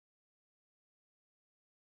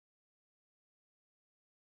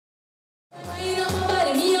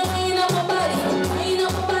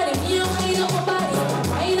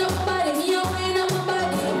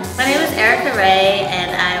Ray,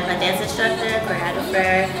 and I'm a dance instructor,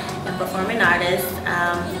 choreographer, and performing artist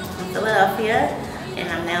from Philadelphia, and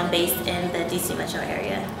I'm now based in the DC metro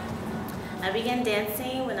area. I began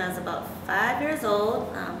dancing when I was about 5 years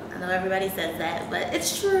old. I know everybody says that, but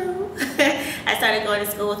it's true. I started going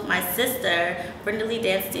to school with my sister, Brenda Lee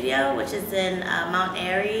Dance Studio, which is in Mount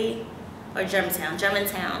Airy, or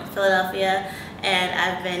Germantown, Philadelphia, and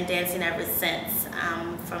I've been dancing ever since.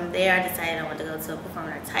 From there, I decided I wanted to go to a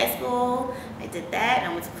performing arts high school. I did that.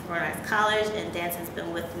 I went to performing arts college, and dance has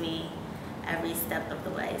been with me every step of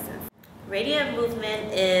the way since. Raedient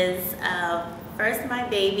Movement is first my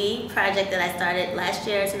baby project that I started last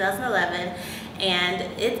year, 2011, and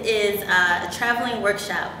it is a traveling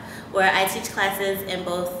workshop where I teach classes in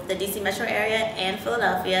both the DC metro area and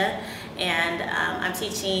Philadelphia, and I'm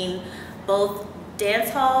teaching both dance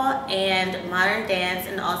hall and modern dance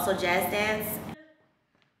and also jazz dance.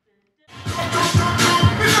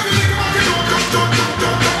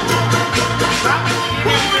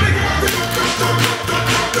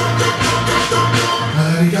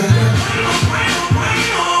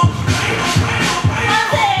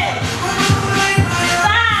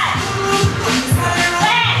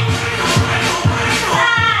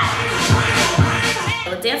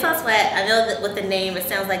 DanceHall Sweat, I know that with the name it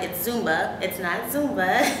sounds like it's Zumba. It's not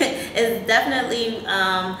Zumba. It's definitely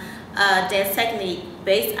a dance technique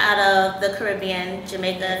based out of the Caribbean,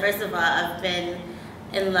 Jamaica. First of all, I've been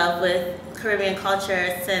in love with Caribbean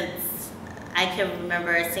culture since I can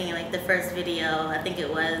remember seeing like the first video. I think it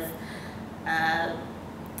was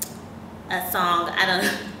a song, I don't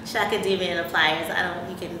know, Shaka Diva and the Pliers. I don't know,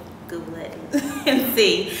 you can Google it and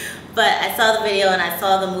see. But I saw the video and I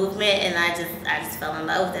saw the movement, and I just fell in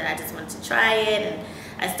love with it. I just wanted to try it, and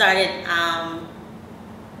I started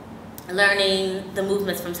learning the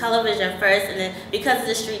movements from television first, and then because of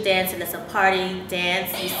the street dance and it's a party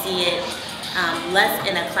dance, you see it less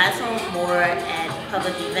in a classroom, more at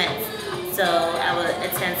public events. So I would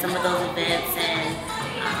attend some of those events, and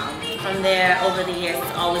from there, over the years,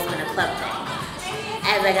 it's always been a club thing.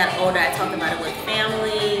 As I got older, I talked about it with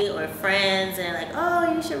family or friends, and they're like,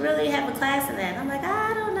 oh, you should really have a class in that. And I'm like,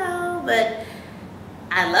 I don't know, but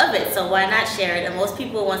I love it, so why not share it? And most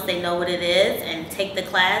people, once they know what it is and take the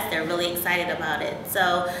class, they're really excited about it.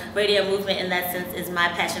 So Raedient Movement, in that sense, is my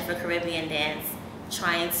passion for Caribbean dance,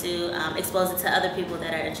 trying to expose it to other people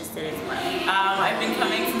that are interested as well. I've been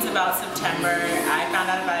coming since about September. I found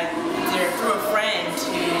out about it through a friend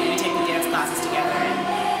who we take the dance classes together,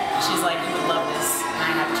 and she's like, you would love this, and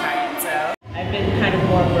I have to try it. So I've been kind of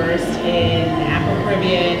more versed in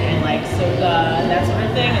Afro-Caribbean and like soca, that sort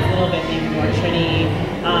of thing. It's a little bit maybe more Trini,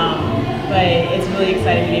 but it's really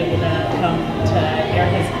exciting to be able to come to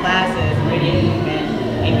Erica's classes, Raedient Movement,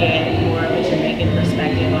 and get more of a Jamaican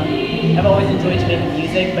perspective on. I've always enjoyed Jamaican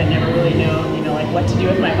music, but never really known, like what to do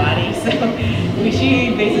with my body. So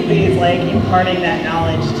she basically is like imparting that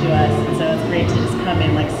knowledge to us, and so it's great to just come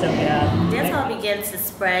and like soak it up. Dancehall began to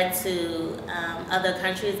spread to other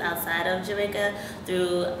countries outside of Jamaica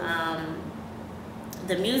through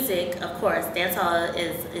the music. Of course, dancehall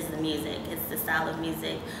is the music. It's the style of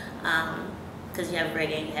music. Because you have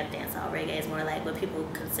reggae and you have dancehall. Reggae is more like what people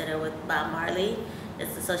consider with Bob Marley.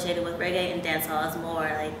 It's associated with reggae, and dancehall is more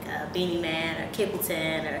like Beanie Man or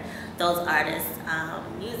Capleton or those artists'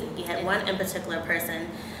 music. You had one in particular person,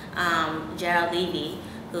 Gerald Levy,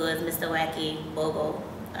 who is Mr. Wacky Bogle,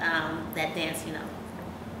 that dance,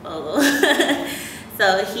 Bogle.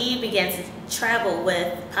 So he began to travel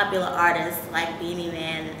with popular artists like Beanie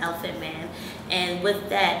Man and Elephant Man, and with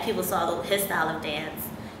that, people saw his style of dance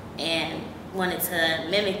and wanted to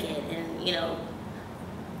mimic it, and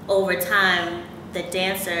over time, the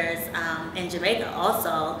dancers in Jamaica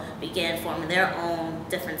also began forming their own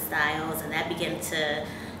different styles, and that began to,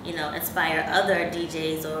 inspire other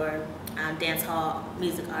DJs or dance hall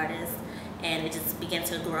music artists, and it just began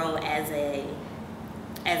to grow as a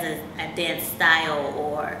dance style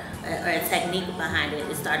or a technique behind it.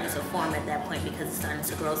 It's starting to form at that point because it's starting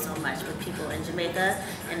to grow so much with people in Jamaica,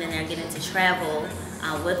 and then they're getting to travel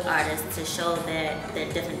with artists to show the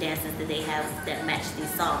different dances that they have that match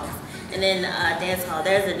these songs. And then dance hall,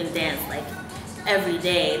 there's a new dance, like every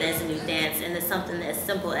day there's a new dance, and it's something as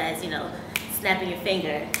simple as, snapping your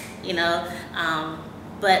finger,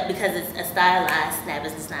 but because it's a stylized snap,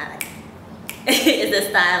 it's not like, it's a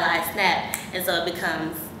stylized snap, and so it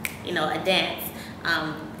becomes, a dance.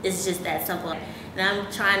 It's just that simple. And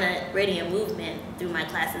I'm trying to, Raedient Movement, through my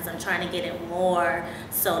classes, I'm trying to get it more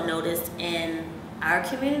so noticed in our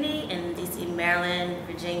community, in DC, Maryland,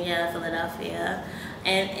 Virginia, Philadelphia,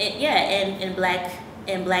 and in black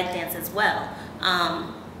dance as well.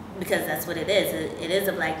 because that's what it is. It is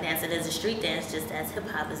a black dance. It is a street dance, just as hip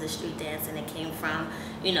hop is a street dance, and it came from,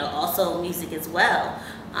 you know, also music as well,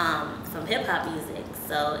 from hip hop music.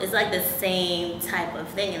 So it's like the same type of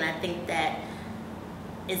thing, and I think that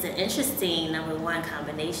is an interesting number one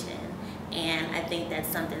combination, and I think that's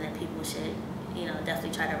something that people should, you know,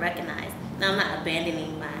 definitely try to recognize. Now, I'm not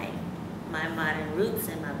abandoning my modern roots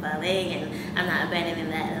and my ballet, and I'm not abandoning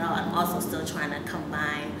that at all. I'm also still trying to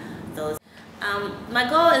combine those. My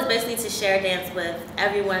goal is basically to share dance with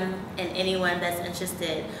everyone and anyone that's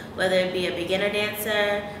interested, whether it be a beginner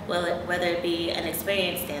dancer, whether it be an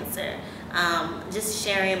experienced dancer. Just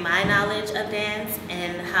sharing my knowledge of dance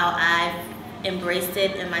and how I've embraced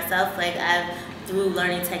it in myself. Like, through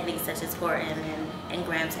learning techniques such as Horton and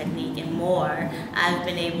Graham technique and more, I've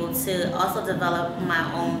been able to also develop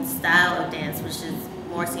my own style of dance, which is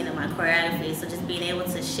more seen in my choreography. So just being able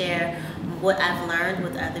to share what I've learned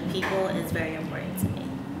with other people is very important to me.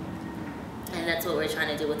 And that's what we're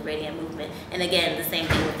trying to do with Raedient Movement. And again, the same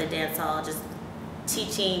thing with the dance hall, just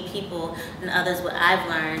teaching people and others what I've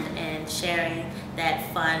learned and sharing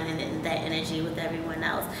that fun and that energy with everyone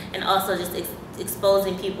else. And also just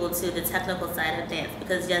exposing people to the technical side of dance,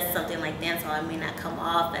 because just something like dance hall, it may not come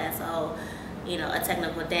off as, oh, you know, a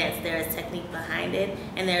technical dance. There is technique behind it,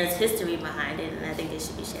 and there is history behind it, and I think it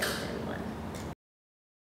should be shared with everyone.